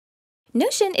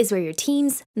Notion is where your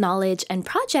teams, knowledge, and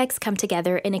projects come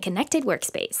together in a connected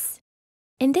workspace.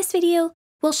 In this video,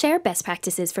 we'll share best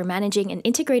practices for managing an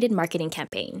integrated marketing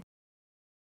campaign.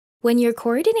 When you're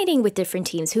coordinating with different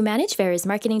teams who manage various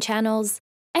marketing channels,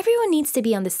 everyone needs to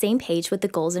be on the same page with the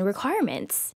goals and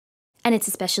requirements. And it's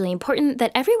especially important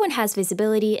that everyone has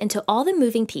visibility into all the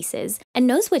moving pieces and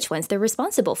knows which ones they're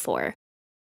responsible for.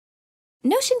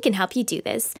 Notion can help you do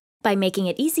this by making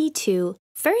it easy to,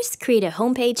 first, create a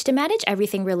homepage to manage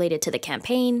everything related to the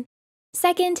campaign.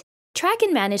 Second, track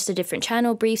and manage the different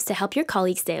channel briefs to help your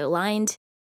colleagues stay aligned.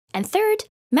 And third,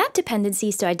 map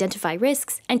dependencies to identify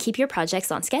risks and keep your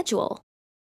projects on schedule.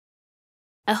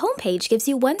 A homepage gives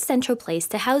you one central place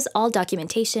to house all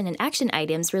documentation and action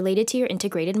items related to your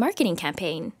integrated marketing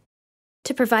campaign.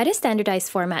 To provide a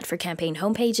standardized format for campaign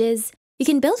homepages, you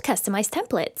can build customized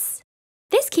templates.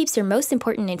 This keeps your most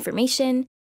important information,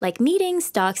 like meetings,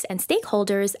 docs, and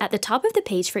stakeholders, at the top of the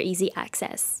page for easy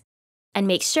access. And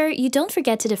make sure you don't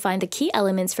forget to define the key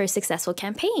elements for a successful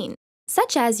campaign,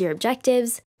 such as your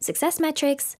objectives, success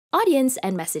metrics, audience,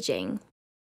 and messaging.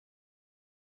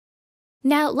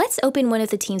 Now, let's open one of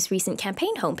the team's recent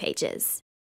campaign homepages.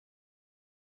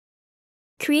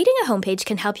 Creating a homepage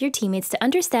can help your teammates to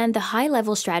understand the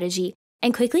high-level strategy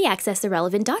and quickly access the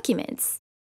relevant documents.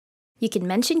 You can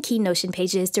mention key Notion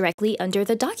pages directly under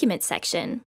the Documents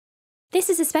section. This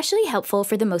is especially helpful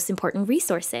for the most important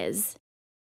resources.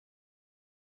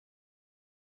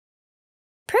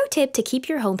 Pro tip to keep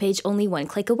your homepage only one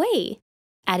click away.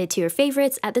 Add it to your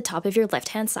favorites at the top of your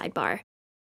left-hand sidebar.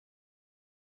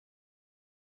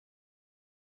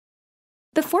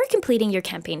 Before completing your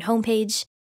campaign homepage,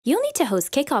 you'll need to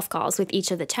host kickoff calls with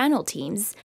each of the channel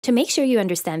teams to make sure you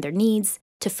understand their needs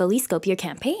to fully scope your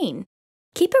campaign.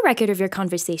 Keep a record of your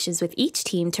conversations with each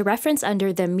team to reference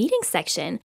under the Meetings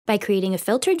section by creating a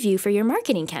filtered view for your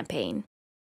marketing campaign.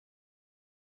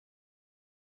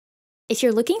 If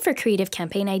you're looking for creative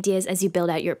campaign ideas as you build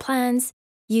out your plans,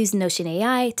 use Notion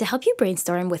AI to help you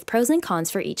brainstorm with pros and cons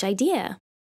for each idea.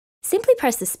 Simply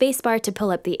press the spacebar to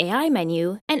pull up the AI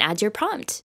menu and add your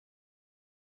prompt.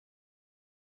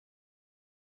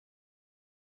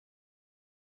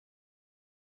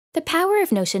 The power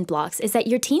of Notion blocks is that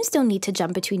your teams don't need to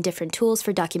jump between different tools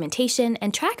for documentation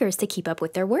and trackers to keep up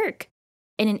with their work.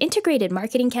 In an integrated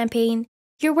marketing campaign,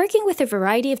 you're working with a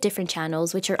variety of different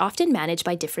channels which are often managed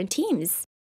by different teams.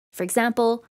 For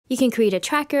example, you can create a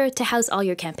tracker to house all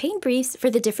your campaign briefs for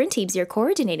the different teams you're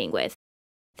coordinating with.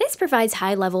 This provides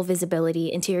high-level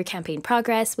visibility into your campaign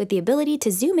progress with the ability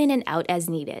to zoom in and out as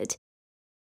needed.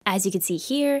 As you can see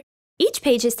here, each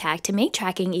page is tagged to make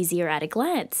tracking easier at a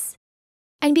glance.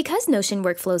 And because Notion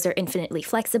workflows are infinitely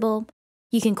flexible,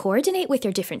 you can coordinate with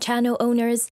your different channel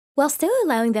owners while still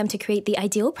allowing them to create the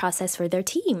ideal process for their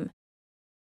team.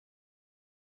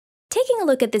 Taking a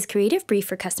look at this creative brief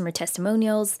for customer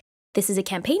testimonials, this is a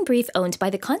campaign brief owned by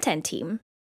the content team.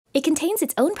 It contains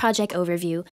its own project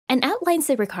overview and outlines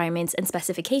the requirements and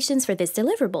specifications for this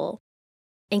deliverable,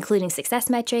 including success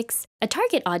metrics, a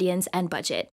target audience, and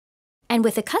budget. And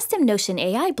with a custom Notion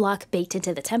AI block baked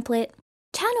into the template,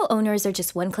 channel owners are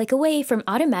just one click away from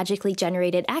automatically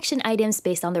generated action items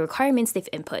based on the requirements they've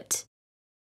input.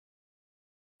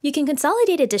 You can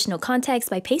consolidate additional context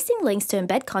by pasting links to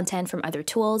embed content from other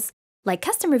tools, like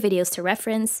customer videos to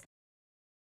reference,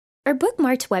 or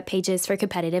bookmarked web pages for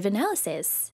competitive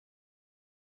analysis.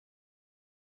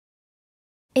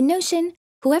 In Notion,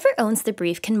 whoever owns the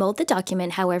brief can mold the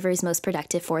document however is most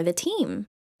productive for the team,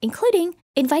 including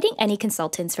inviting any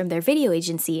consultants from their video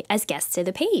agency as guests to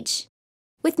the page.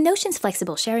 With Notion's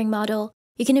flexible sharing model,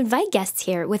 you can invite guests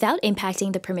here without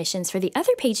impacting the permissions for the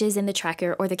other pages in the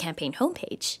tracker or the campaign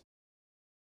homepage.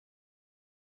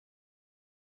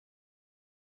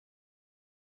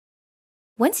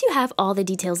 Once you have all the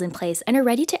details in place and are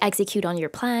ready to execute on your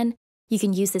plan, you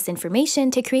can use this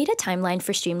information to create a timeline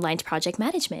for streamlined project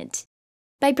management.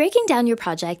 By breaking down your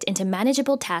project into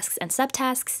manageable tasks and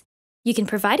subtasks, you can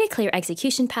provide a clear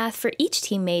execution path for each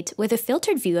teammate with a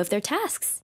filtered view of their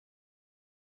tasks.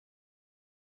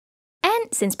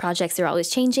 And since projects are always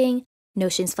changing,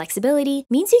 Notion's flexibility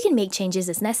means you can make changes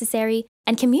as necessary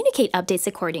and communicate updates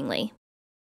accordingly.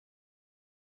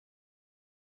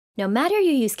 No matter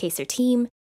your use case or team,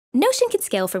 Notion can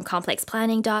scale from complex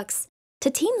planning docs to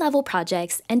team-level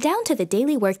projects and down to the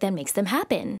daily work that makes them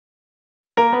happen.